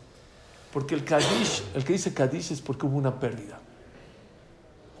Torah? Porque el Kadish, el que dice Kadish es porque hubo una pérdida,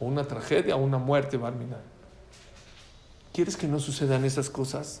 o una tragedia, o una muerte, Barminan. ¿Quieres que no sucedan esas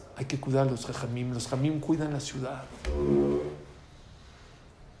cosas? Hay que cuidar a los Jajamim. Los Jajamim cuidan la ciudad.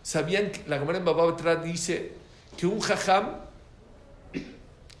 ¿Sabían que la Gemara en Baba Betra dice que un Jajam,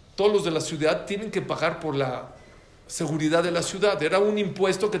 todos los de la ciudad tienen que pagar por la seguridad de la ciudad? Era un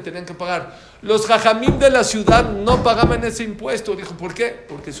impuesto que tenían que pagar. Los Jajamim de la ciudad no pagaban ese impuesto. Dijo, ¿por qué?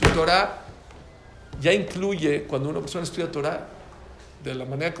 Porque su Torah ya incluye, cuando una persona estudia Torah, de la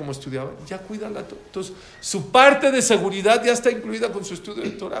manera como estudiaba, ya cuida la Torah. Entonces, su parte de seguridad ya está incluida con su estudio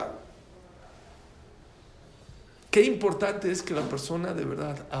de Torah. Qué importante es que la persona de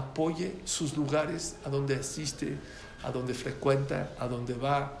verdad apoye sus lugares a donde asiste, a donde frecuenta, a donde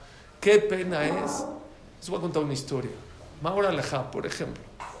va. Qué pena es. Les voy a contar una historia. Maor Alajá, por ejemplo,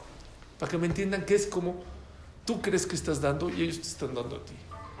 para que me entiendan que es como tú crees que estás dando y ellos te están dando a ti.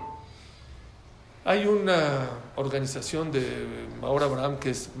 Hay una organización de Maor Abraham que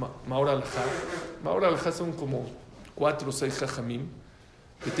es Maor Alajá. Maor Alajá son como 4 o 6 jajamim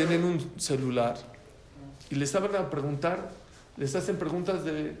que tienen un celular y les saben a preguntar, les hacen preguntas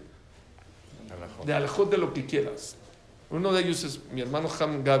de alajot, de lo que quieras. Uno de ellos es mi hermano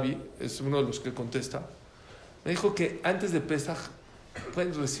Ham Gabi, es uno de los que contesta. Me dijo que antes de Pesaj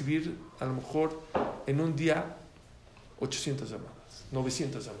pueden recibir a lo mejor en un día 800 llamadas,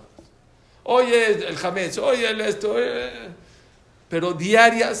 900 llamadas. Oye, el Hametz, oye, esto, pero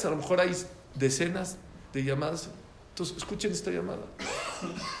diarias, a lo mejor hay decenas de llamadas. Entonces, escuchen esta llamada.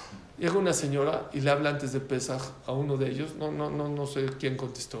 Llega una señora y le habla antes de Pesaj a uno de ellos, no sé quién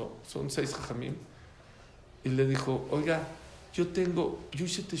contestó, son 6 jajamim, y le dijo, oiga, yo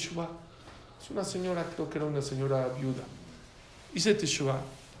hice Teshuvah. Es una señora, creo que era una señora viuda. Hice Teshuvah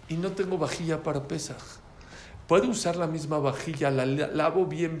y no tengo vajilla para Pesaj. ¿Puedo usar la misma vajilla? ¿La lavo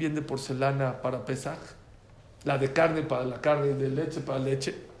bien de porcelana para Pesaj? La de carne para la carne, de leche para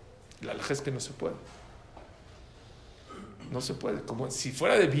leche. La alhaja es que no se puede. No se puede. Como si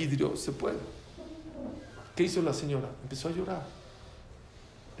fuera de vidrio, se puede. ¿Qué hizo la señora? Empezó a llorar.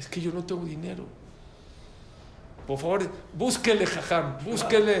 Es que yo no tengo dinero. Por favor, búsquele, jajam,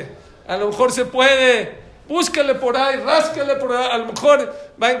 búsquele. A lo mejor se puede. Búsquele por ahí, rásquele por ahí. A lo mejor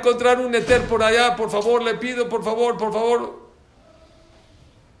va a encontrar un eter por allá. Por favor, le pido, por favor.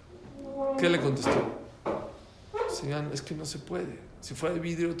 ¿Qué le contestó? Señor, es que no se puede. Si fuera de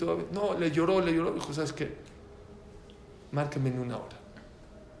vidrio todavía. No, le lloró. Dijo, ¿sabes qué? Márqueme en 1 hora.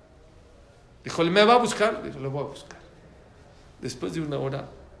 Dijo, ¿me va a buscar? Dijo, lo voy a buscar. Después de 1 hora,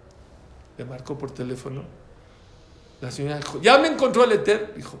 le marcó por teléfono. La señora dijo, ¿ya me encontró el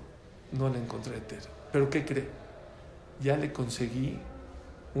eter? Dijo, no le encontré eter. ¿Pero qué cree? Ya le conseguí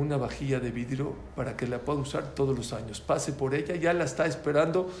una vajilla de vidrio para que la pueda usar todos los años. Pase por ella, ya la está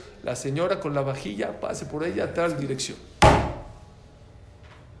esperando la señora con la vajilla, pase por ella a tal dirección.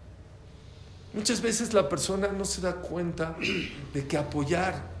 Muchas veces la persona no se da cuenta de que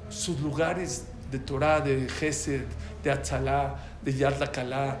apoyar sus lugares de Torah, de Gesed, de Atzalá, de Yad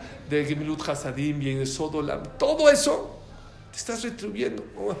Lakalá, de Gemilut Hasadim y de Yesod Olam. Todo eso te estás retribuyendo.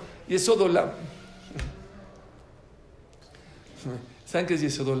 Yesod Olam. ¿Saben qué es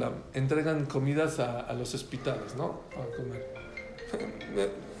Yesod Olam? Entregan comidas a los hospitales, ¿no? Para comer.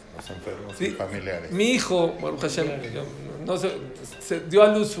 Los enfermos Sí. y familiares. Mi hijo, Baruch Hashem, no sé, se dio a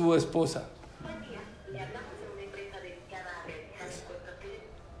luz su esposa. Le hablamos de una empresa dedicada a realizar encuestas que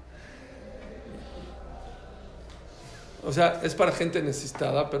O sea, es para gente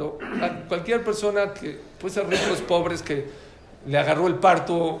necesitada, pero cualquier persona que puede ser ricos, pobres, que le agarró el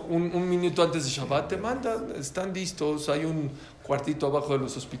parto un minuto antes de Shabbat, te mandan, están listos, hay un cuartito abajo de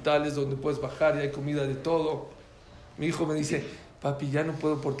los hospitales donde puedes bajar y hay comida de todo. Mi hijo me dice, papi, ya no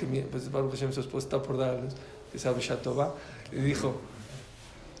puedo porque pues Baruch Hashem, su esposa está por dar a luz, que sabe Shatova, y dijo,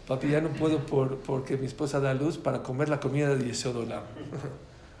 papi, ya no puedo porque mi esposa da a luz para comer la comida de Yesod Olam.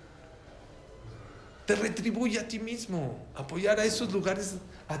 Te retribuye a ti mismo. Apoyar a esos lugares,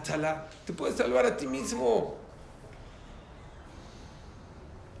 Atzalá, te puedes salvar a ti mismo.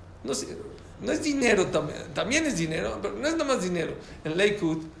 No sé, no es dinero, también es dinero, pero no es nada más dinero. En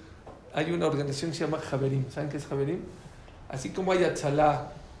Lakewood hay una organización que se llama Haverim. ¿Saben qué es Haverim? Así como hay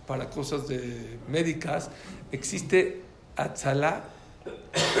Atzalá para cosas médicas, existe Atzalá,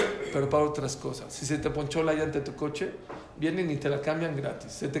 pero para otras cosas. Si se te ponchó la llanta de tu coche, vienen y te la cambian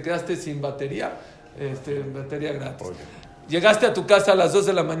gratis. Si te quedaste sin batería, batería gratis. Oye. Llegaste a tu casa a las 2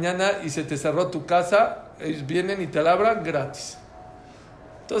 de la mañana y se te cerró tu casa, ellos vienen y te la abran gratis.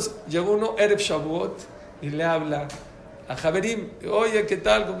 Entonces llegó uno, Erev Shavuot, y le habla a Haverim, oye, ¿qué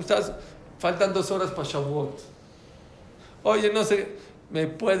tal? ¿Cómo estás? Faltan 2 horas para Shavuot. Oye, no sé, ¿me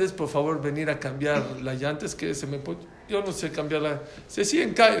puedes por favor venir a cambiar la llanta? Es que yo no sé cambiarla. Dice, sí,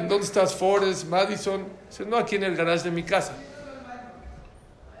 ¿en dónde estás? Forest, Madison. Dice, no, aquí en el garage de mi casa.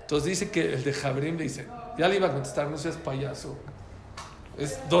 Entonces dice que el de Haverim le dice, ya le iba a contestar, no seas payaso.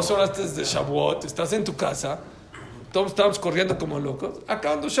 Es 2 horas antes de Shavuot, estás en tu casa, todos estábamos corriendo como locos,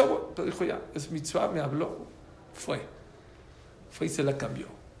 acabando Shavuot. Pero dijo, ya, es mitzvah, me habló, fue y se la cambió.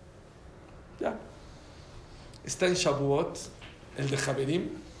 Ya. Está en Shavuot, el de Haverim,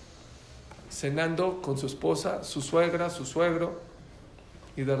 cenando con su esposa, su suegra, su suegro,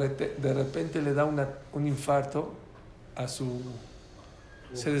 y de repente le da un infarto a su...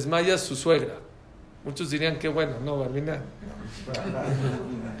 Se desmaya su suegra. Muchos dirían que bueno, no, Barbina.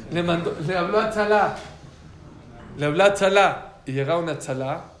 Le habló a Tzalá. Le habló a Tzalá. Y llegaron a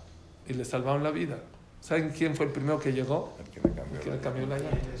Tzalá y le salvaron la vida. ¿Saben quién fue el primero que llegó? El que le cambió. El que le cambió la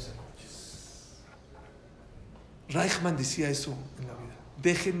llanta. Reichman decía eso en la vida.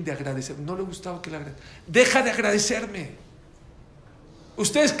 Dejen de agradecer. No le gustaba que le agradezcan. Deja de agradecerme.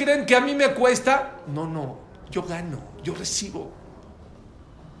 ¿Ustedes creen que a mí me cuesta? No. Yo gano. Yo recibo.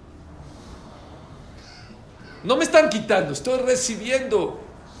 No me están quitando. Estoy recibiendo.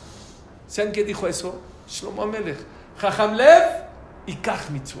 ¿Saben qué dijo eso? Shlomo Amelech. Jajam lev y kach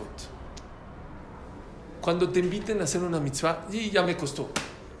mitzvot. Cuando te inviten a hacer una mitzvah, y ya me costó.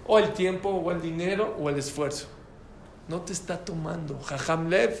 O el tiempo, o el dinero, o el esfuerzo. No te está tomando. Jajam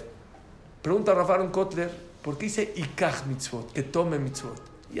lev. Pregunta a Rav Aaron Kotler, ¿por qué dice ikach mitzvot? Que tome mitzvot.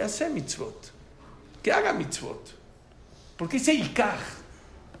 Y hace mitzvot. Que haga mitzvot. ¿Por qué dice ikach?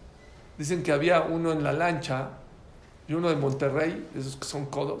 Dicen que había uno en la lancha y uno de Monterrey, esos que son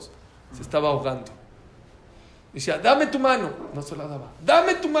codos, se estaba ahogando. Decía, dame tu mano. No se la daba.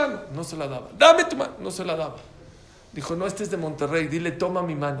 Dame tu mano. No se la daba. Dame tu mano. No se la daba. Dijo, no, este es de Monterrey. Dile, toma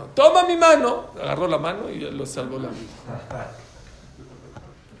mi mano. Toma mi mano. Agarró la mano y lo salvó la vida.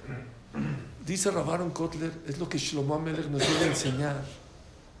 Dice Rav Aaron Kotler, es lo que Shlomo Amelech nos debe enseñar.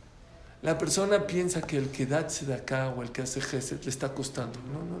 La persona piensa que el que da tzedakah o el que hace gesed le está costando.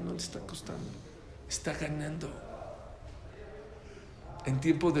 No le está costando. Está ganando. En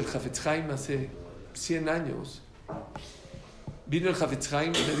tiempo del Hafetz Haim, hace 100 años, vino el Hafetz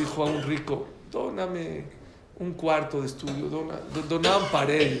Haim y le dijo a un rico, dóname un cuarto de estudio, donaban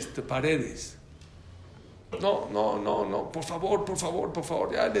paredes. No, por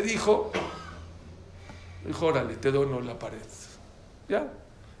favor. Ya le dijo, órale, te dono la pared. Ya.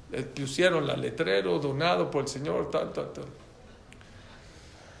 Le pusieron la letrero, donado por el Señor, tal.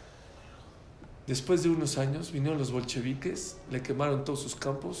 Después de unos años vinieron los bolcheviques, le quemaron todos sus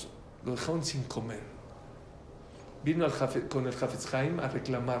campos, lo dejaron sin comer. Vino con el Hafetz Haim a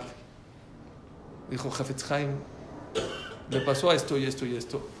reclamarle. Dijo, Hafetz Haim, me pasó esto y esto y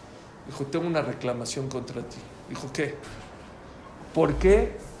esto. Dijo, tengo una reclamación contra ti. Dijo, ¿qué? ¿Por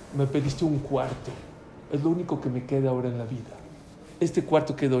qué me pediste un cuarto? Es lo único que me queda ahora en la vida. Este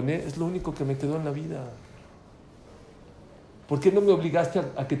cuarto que doné es lo único que me quedó en la vida. ¿Por qué no me obligaste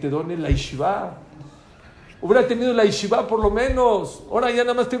a que te done la yeshiva? Hubiera tenido la yeshiva por lo menos. Ahora ya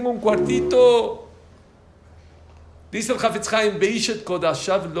nada más tengo un cuartito. Dice el Hafetz Haim, Beishet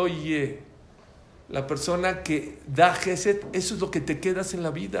Kodashav lo yeh. La persona que da Gesed, eso es lo que te quedas en la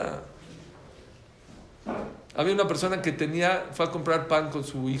vida. Había una persona que fue a comprar pan con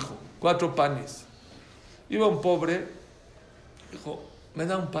su hijo, 4 panes. Iba un pobre, dijo, ¿me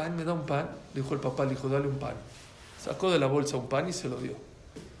da un pan? Dijo el papá, le dijo, dale un pan. Sacó de la bolsa un pan y se lo dio.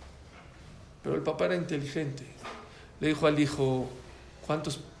 Pero el papá era inteligente. Le dijo al hijo,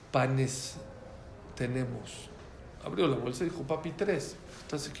 ¿cuántos panes tenemos? Abrió la bolsa y dijo, papi, 3.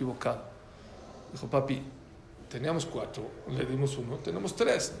 Estás equivocado. Dijo, papi, teníamos 4, le dimos 1, tenemos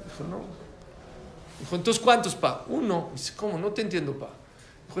 3. Dijo, no. Dijo, entonces, ¿cuántos, pa? 1. Dice, ¿cómo? No te entiendo, pa.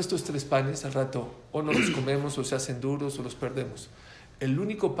 Dijo, estos 3 panes al rato o no los comemos o se hacen duros o los perdemos. El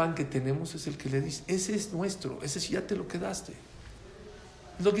único pan que tenemos es el que le dice, ese es nuestro, ese sí ya te lo quedaste.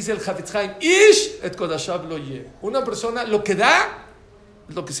 Es lo que dice el Hafetz Haim, Ish et kodashav lo yeh. Una persona lo que da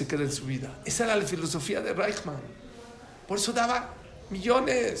es lo que se queda en su vida. Esa era la filosofía de Reichman. Por eso daba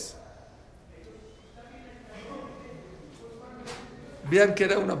millones. Vean que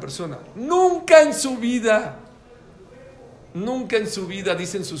era una persona. Nunca en su vida,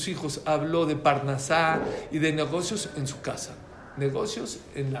 dicen sus hijos, habló de Parnasá y de negocios en su casa. Negocios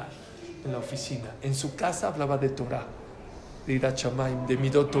en la oficina. En su casa hablaba de Torah, de Irat Shamayim, de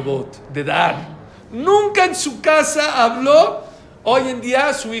Midot Tovot, de dar. Nunca en su casa habló. Hoy en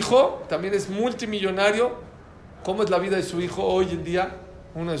día su hijo también es multimillonario. ¿Cómo es la vida de su hijo hoy en día?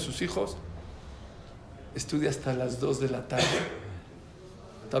 Uno de sus hijos estudia hasta las 2 de la tarde.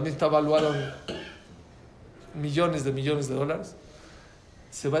 También está evaluado en millones de dólares.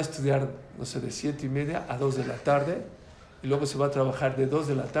 Se va a estudiar, no sé, de 7:30 a 2 de la tarde. Y luego se va a trabajar de 2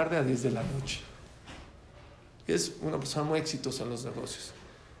 de la tarde a 10 de la noche. Es una persona muy exitosa en los negocios.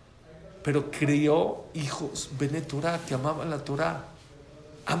 Pero crió hijos, Bené Torah, que amaban la Torah.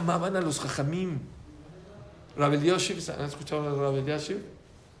 Amaban a los Jajamim. Rav Eliashiv, ¿han escuchado de Rav Eliashiv?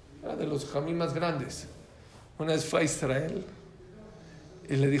 Era de los Jajamim más grandes. Una vez fue a Israel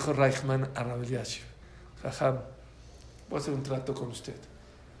y le dijo Reichman a Rav Eliashiv, Jajam, voy a hacer un trato con usted.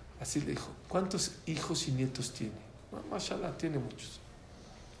 Así le dijo, ¿cuántos hijos y nietos tiene? Mashallah, tiene muchos.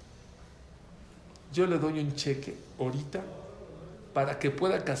 Yo le doy un cheque ahorita para que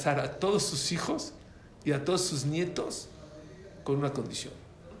pueda casar a todos sus hijos y a todos sus nietos con una condición.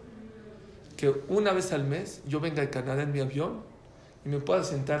 Que una vez al mes yo venga de Canadá en mi avión y me pueda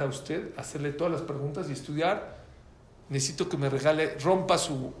sentar a usted, hacerle todas las preguntas y estudiar. Necesito que me regale, rompa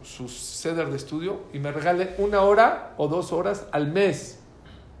su ceder de estudio y me regale 1 hora o 2 horas al mes.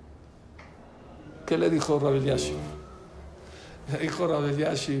 ¿Qué le dijo Rav Eliashiv? Le dijo Rav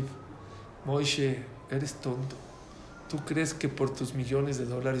Eliashiv, Moishe, eres tonto. ¿Tú crees que por tus millones de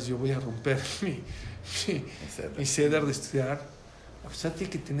dólares yo voy a romper mi ceder de estudiar? O sea,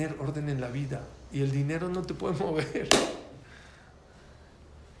 tiene que tener orden en la vida y el dinero no te puede mover.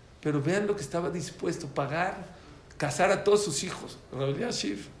 Pero vean lo que estaba dispuesto a pagar, casar a todos sus hijos. Rav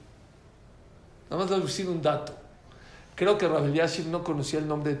Eliashiv. Nada más les voy a decir un dato. Creo que Rav Eliashiv no conocía el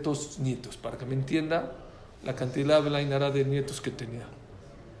nombre de todos sus nietos, para que me entienda la cantidad de nietos que tenía.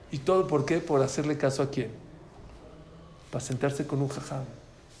 ¿Y todo por qué? Por hacerle caso a quién. Para sentarse con un jajam.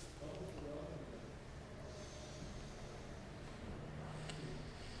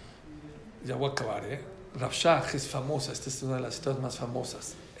 Ya voy a acabar, Rav Shach es famosa, esta es una de las historias más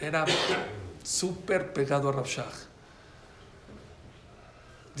famosas. Era súper pegado a Rav Shach.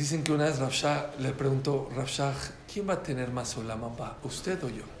 Dicen que una vez Rav Shach le preguntó, Rav Shach, ¿quién va a tener más Olam Haba, usted o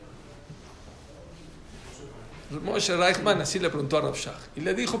yo? Moshe Reichman así le preguntó a Rav Shach. Y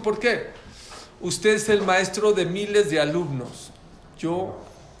le dijo, ¿por qué? Usted es el maestro de miles de alumnos. Yo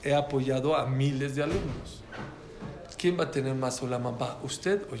he apoyado a miles de alumnos. ¿Quién va a tener más Olam Haba,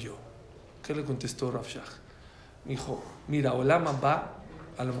 usted o yo? ¿Qué le contestó Rav Shach? Me dijo, mira, Olam Haba,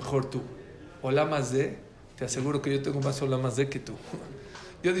 a lo mejor tú. Olam Hazeh, te aseguro que yo tengo más Olam Hazeh que tú.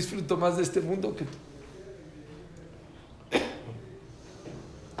 Yo disfruto más de este mundo que tú.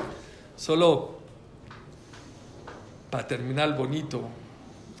 Solo para terminar bonito,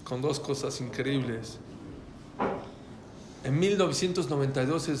 con 2 cosas increíbles. En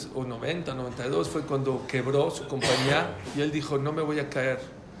 1992 o 92 fue cuando quebró su compañía y él dijo, no me voy a caer.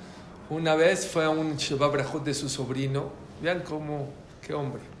 Una vez fue a un Sheva Brachot de su sobrino. Vean qué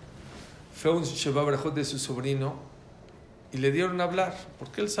hombre. Fue a un Sheva Brachot de su sobrino y le dieron a hablar,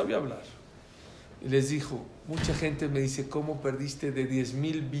 porque él sabía hablar. Y les dijo, mucha gente me dice, ¿cómo perdiste de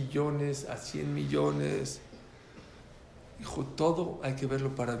 10,000 billones a 100 millones? Dijo, todo hay que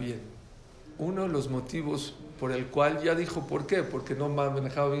verlo para bien. uno de los motivos por el cual ya dijo por qué, porque no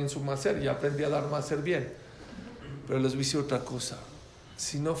manejaba bien su maser y aprendí a dar maser bien. Pero les voy a decir otra cosa.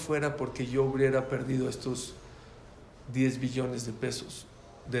 Si no fuera porque yo hubiera perdido estos 10 billones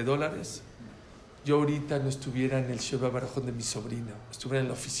de dólares, yo ahorita no estuviera en el Sheva Barajón de mi sobrina, estuviera en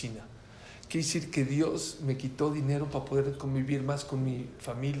la oficina. Quiere decir que Dios me quitó dinero para poder convivir más con mi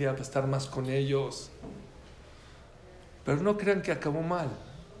familia, para estar más con ellos. Pero no crean que acabó mal.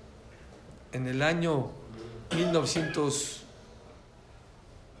 En el año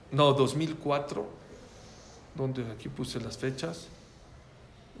 2004, donde aquí puse las fechas,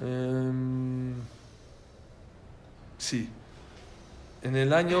 sí, en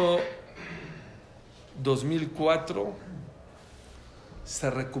el año 2004 se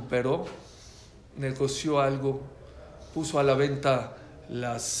recuperó, negoció algo, puso a la venta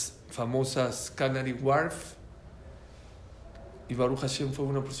las famosas Canary Wharf, y Baruch Hashem fue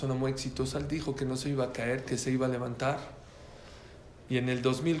una persona muy exitosa. Él dijo que no se iba a caer, que se iba a levantar. Y en el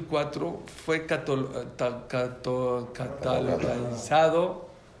 2004 fue catalogado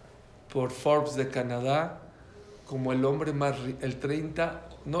por Forbes de Canadá como el hombre más rico, el 30,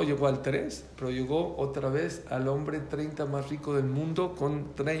 no llegó al 3, pero llegó otra vez al hombre 30 más rico del mundo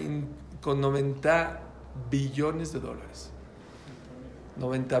con 90 billones de dólares.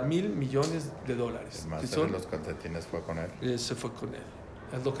 90,000 millones de dólares. El máster de los calcetines fue con él. Se fue con él.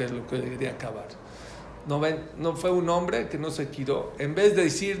 Es lo que quería acabar. No fue un hombre que no se quitó. En vez de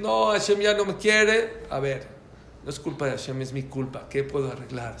decir, no, Hashem ya no me quiere. A ver, no es culpa de Hashem, es mi culpa. ¿Qué puedo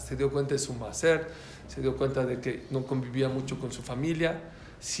arreglar? Se dio cuenta de su maser, se dio cuenta de que no convivía mucho con su familia.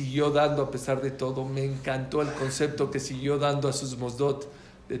 Siguió dando a pesar de todo. Me encantó el concepto que siguió dando a sus Mosdot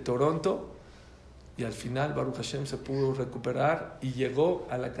de Toronto. Y al final Baruch Hashem se pudo recuperar y llegó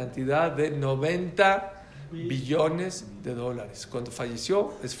a la cantidad de 90 billones de dólares. Cuando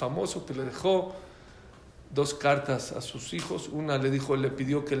falleció, es famoso que le dejó 2 cartas a sus hijos. Una le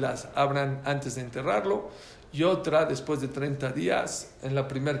pidió que las abran antes de enterrarlo, y otra después de 30 días. En la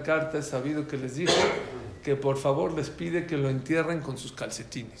primera carta es sabido que les dijo que por favor les pide que lo entierren con sus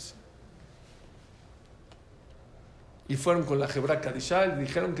calcetines. Y fueron con la Hebra Kadishá y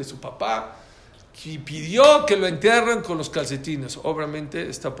dijeron que su papá pidió que lo entierren con los calcetines. Obviamente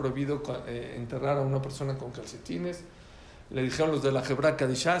está prohibido enterrar a una persona con calcetines. Le dijeron los de la Hebra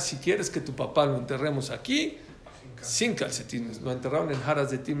Kadishá, si quieres que tu papá lo enterremos aquí, sin calcetines. Lo enterraron en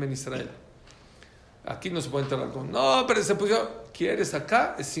Haras de Tim en Israel. Aquí no se puede enterrar con... No, pero se puso... ¿Quieres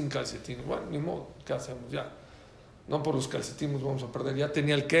acá? Es sin calcetines. Bueno, ni modo, ¿qué hacemos? Ya. No por los calcetines vamos a perder. Ya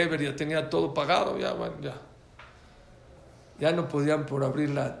tenía el kever, ya tenía todo pagado. Ya, bueno, ya. Ya no podían por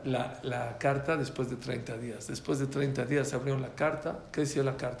abrir la carta después de 30 días. Después de 30 días abrieron la carta. ¿Qué decía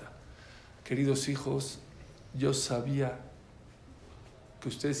la carta? Queridos hijos, yo sabía que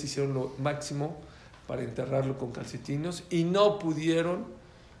ustedes hicieron lo máximo para enterrarlo con calcetines y no pudieron,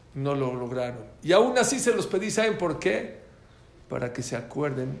 no lo lograron. Y aún así se los pedí, ¿saben por qué? Para que se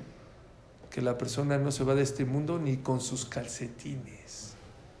acuerden que la persona no se va de este mundo ni con sus calcetines.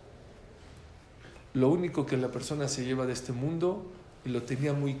 Lo único que la persona se lleva de este mundo, y lo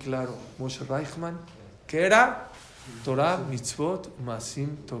tenía muy claro Moshe Reichman, que era Torah, Mitzvot,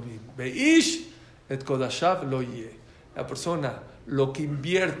 Masim, Tovim. Beish et Kodashav lo yeh. La persona, lo que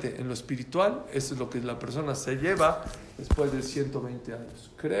invierte en lo espiritual, eso es lo que la persona se lleva después de 120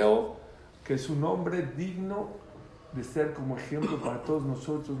 años. Creo que es un hombre digno de ser como ejemplo para todos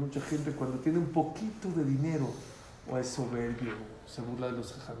nosotros. Mucha gente cuando tiene un poquito de dinero, o es soberbio, se burla de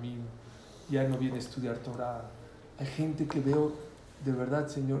los jajamim, ya no viene a estudiar Torah. Hay gente que veo, de verdad,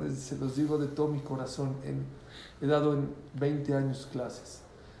 señores, se los digo de todo mi corazón, he dado en 20 años clases.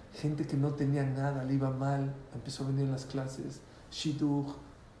 Gente que no tenía nada, le iba mal, empezó a venir a las clases, shidduch,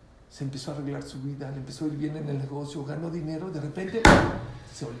 se empezó a arreglar su vida, le empezó a ir bien en el negocio, ganó dinero, de repente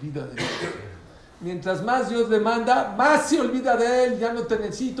se olvida de Dios. Mientras más Dios le manda, más se olvida de él, ya no te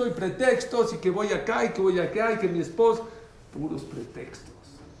necesito, y pretextos, y que voy acá, y que voy acá, y que mi esposo, puros pretextos.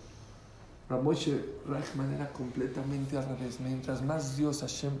 Moshe Reichman era completamente al revés. Mientras más Dios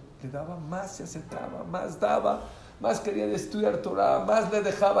Hashem le daba, más se acercaba, más daba, más quería estudiar Torah, más le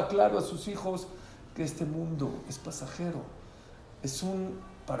dejaba claro a sus hijos que este mundo es pasajero.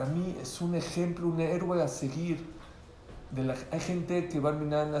 Para mí es un ejemplo, un héroe a seguir. Hay gente que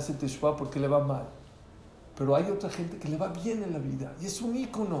Barminan hace Teshuvah porque le va mal, pero hay otra gente que le va bien en la vida y es un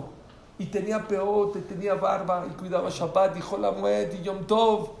ícono. Y tenía peote, tenía barba, y cuidaba Shabbat, y Hol HaMoed, y Yom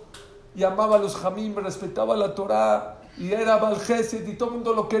Tov, y amaba a los Jamim, respetaba la Torah, y era Baal Gesed, y todo el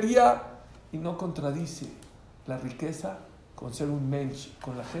mundo lo quería, y no contradice la riqueza con ser un mensch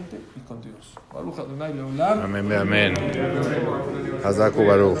con la gente y con Dios. Baruch Adonai Leolam. Amén, amén. Hazaku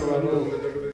Baruch.